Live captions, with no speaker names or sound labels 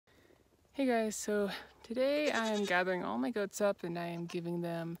Hey guys, so today I am gathering all my goats up and I am giving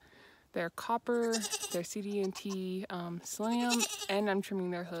them their copper, their CD&T, selenium, and I'm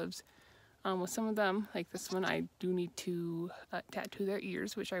trimming their hooves. With some of them, like this one, I do need to tattoo their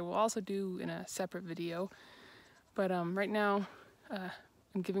ears, which I will also do in a separate video. But right now,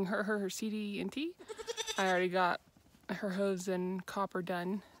 I'm giving her CD&T. I already got her hooves and copper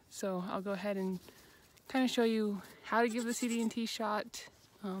done, so I'll go ahead and kind of show you how to give the CD&T shot.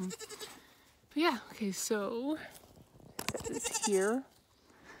 But yeah, okay, so set this here.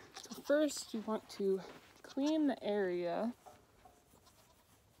 So first you want to clean the area.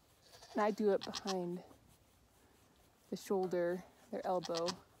 And I do it behind the shoulder, their elbow.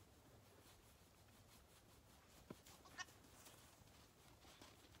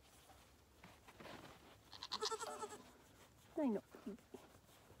 I know.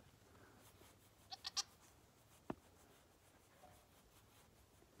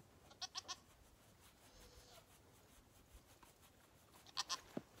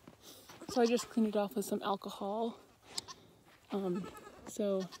 So I just cleaned it off with some alcohol.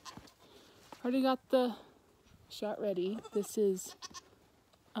 So already got the shot ready. This is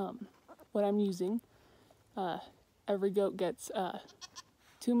what I'm using. Every goat gets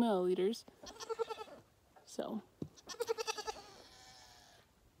 2 milliliters. So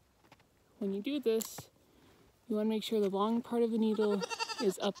when you do this, you want to make sure the long part of the needle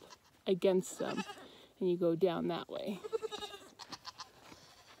is up against them and you go down that way.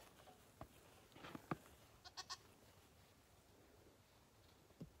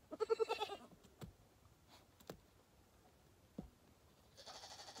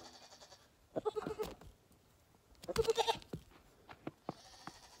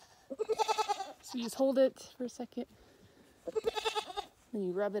 So you just hold it for a second, then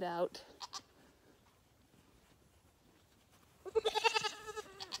you rub it out.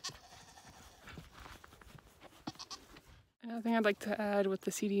 Another thing I'd like to add with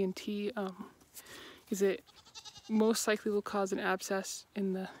the CD&T is it most likely will cause an abscess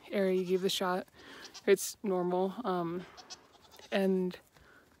in the area you gave the shot. It's normal. And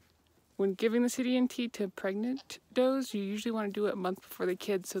when giving the CD&T to pregnant does, you usually want to do it a month before the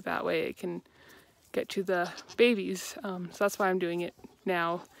kids so that way it can get to the babies. So that's why I'm doing it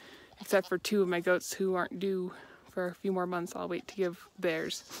now, except for 2 of my goats who aren't due for a few more months. I'll wait to give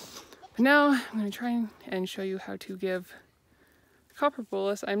theirs. But now I'm going to try and show you how to give copper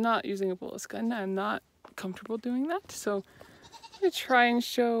bolus. I'm not using a bolus gun. I'm not comfortable doing that, so I'm going to try and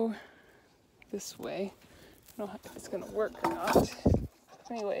show this way. I don't know if it's going to work or not.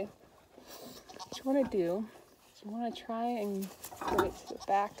 Anyway, what you want to do is you want to try and bring it to the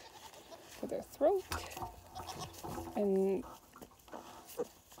back of their throat and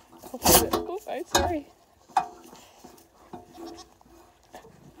hopefully oh, I'm sorry.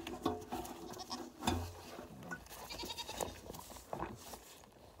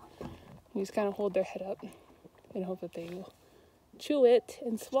 You just kind of hold their head up and hope that they will chew it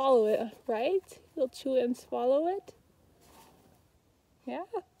and swallow it, right? You'll chew it and swallow it? Yeah?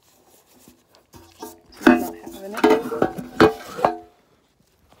 She's not having it.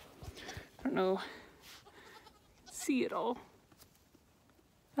 I don't know. See it all.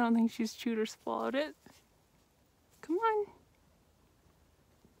 I don't think she's chewed or swallowed it. Come on.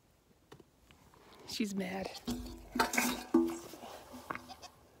 She's mad.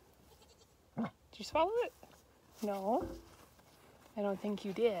 Did you swallow it? No. I don't think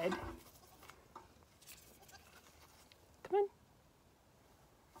you did. Come on.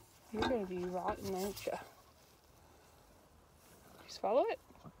 You're gonna be rotten, aren't you? Did you swallow it?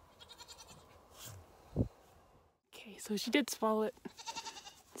 Okay, so she did swallow it.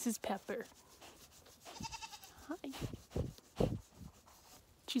 This is Pepper. Hi.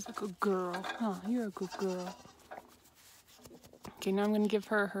 She's a good girl. Oh, you're a good girl. Okay, now I'm gonna give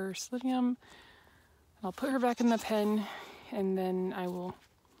her her selenium. I'll put her back in the pen, and then I will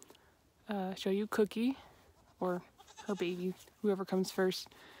show you Cookie, or her baby, whoever comes first.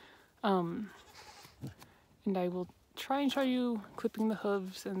 And I will try and show you clipping the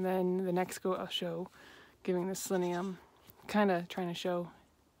hooves, and then the next goat I'll show giving the selenium. Kind of trying to show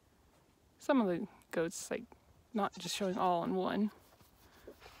some of the goats, like not just showing all in one.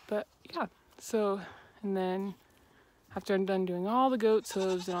 But yeah, so, and then after I'm done doing all the goats'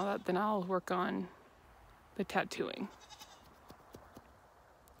 hooves and all that, then I'll work on the tattooing.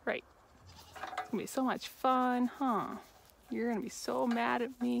 Right. It's gonna be so much fun, huh? You're gonna be so mad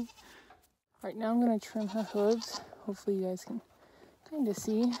at me. Right now I'm gonna trim her hooves. Hopefully you guys can kind of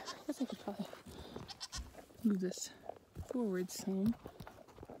see. I guess I could probably move this forward some.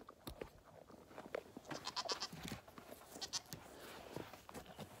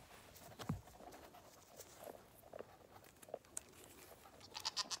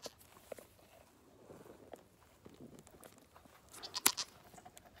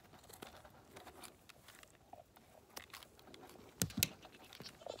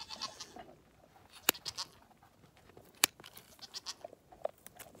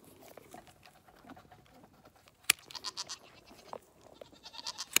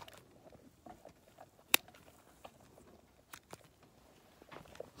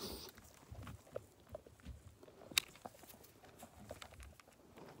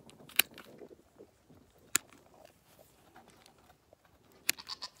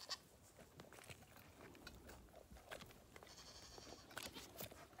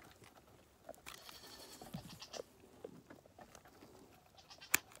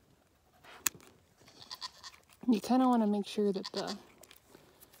 You kind of want to make sure that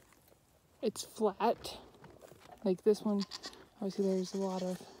it's flat. Like this one, obviously there's a lot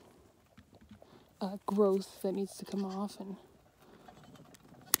of growth that needs to come off, and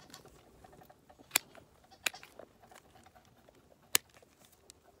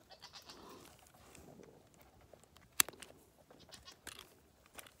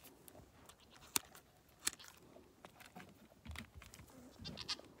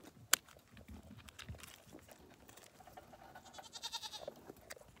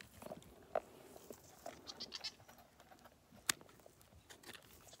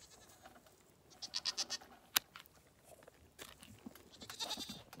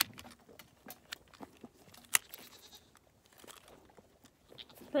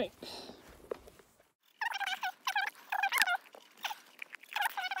right.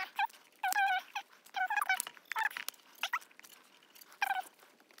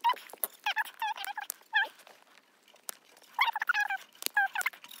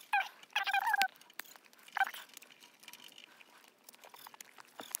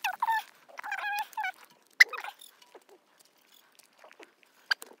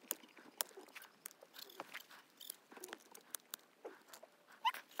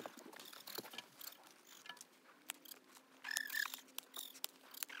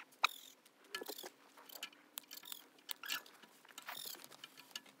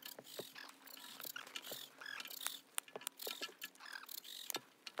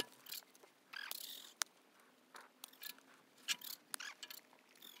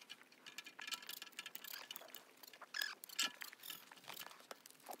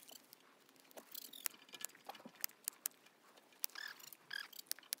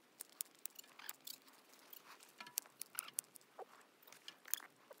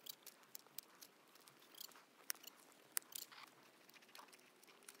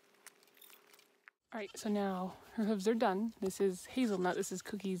 Alright, so now her hooves are done. This is Hazelnut. This is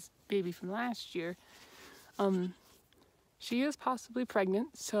Cookie's baby from last year. She is possibly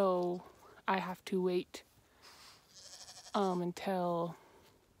pregnant, so I have to wait until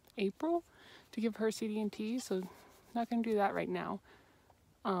April to give her CD&T, so not going to do that right now.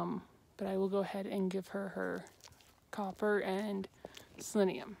 But I will go ahead and give her her copper and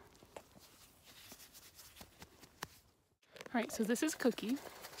selenium. Alright, so this is Cookie.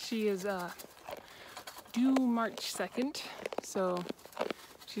 She is due March 2nd, so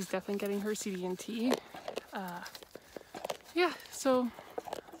she's definitely getting her CD&T. Yeah, so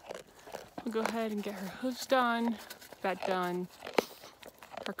we'll go ahead and get her hooves done, that done,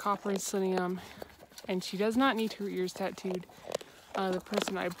 her copper and selenium, and she does not need her ears tattooed. The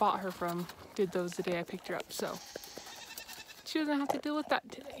person I bought her from did those the day I picked her up, so she doesn't have to deal with that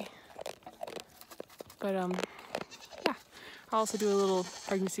today. But yeah, I'll also do a little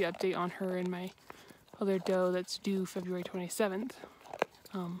pregnancy update on her and my other doe that's due February 27th,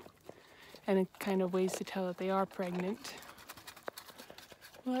 and it kind of ways to tell that they are pregnant.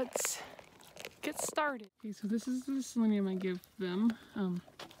 Let's get started. Okay, so this is the selenium I give them.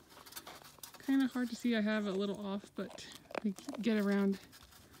 Kind of hard to see, I have it a little off, but we get around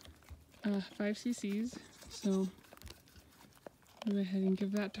 5 cc's, so I'll go ahead and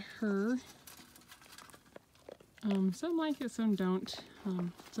give that to her. Some like it, some don't.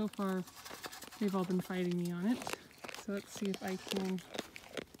 So far they've all been fighting me on it, so let's see if I can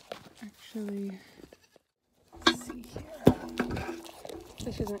actually, let's see here.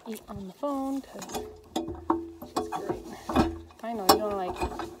 So she doesn't eat on the phone because she's great. I know you don't like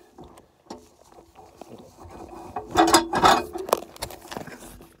it.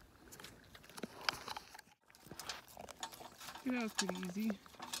 That was pretty easy.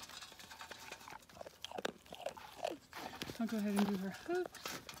 I'll go ahead and do her hooves,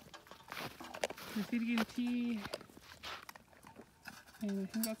 her CD&T, and I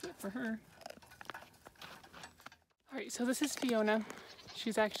think that's it for her. Alright, so this is Fiona.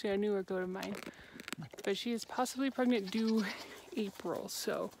 She's actually a newer goat of mine, but she is possibly pregnant due April,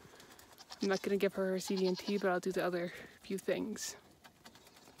 so I'm not going to give her CD&T, but I'll do the other few things.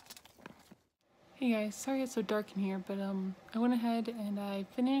 Hey guys, sorry it's so dark in here, but I went ahead and I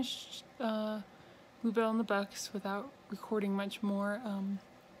finished Bluebell and the Bucks without recording much more.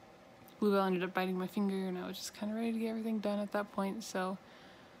 Bluebell ended up biting my finger and I was just kind of ready to get everything done at that point, so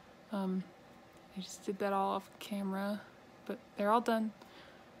I just did that all off camera, but they're all done.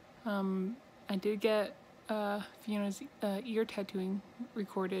 I did get Fiona's ear tattooing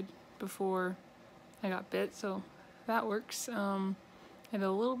recorded before I got bit, so that works. I had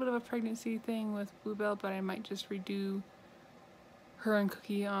a little bit of a pregnancy thing with Bluebell, but I might just redo her and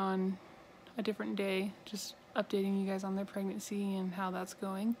Cookie on a different day, just updating you guys on their pregnancy and how that's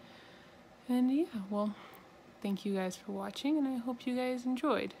going. And yeah, well, thank you guys for watching, and I hope you guys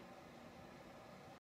enjoyed.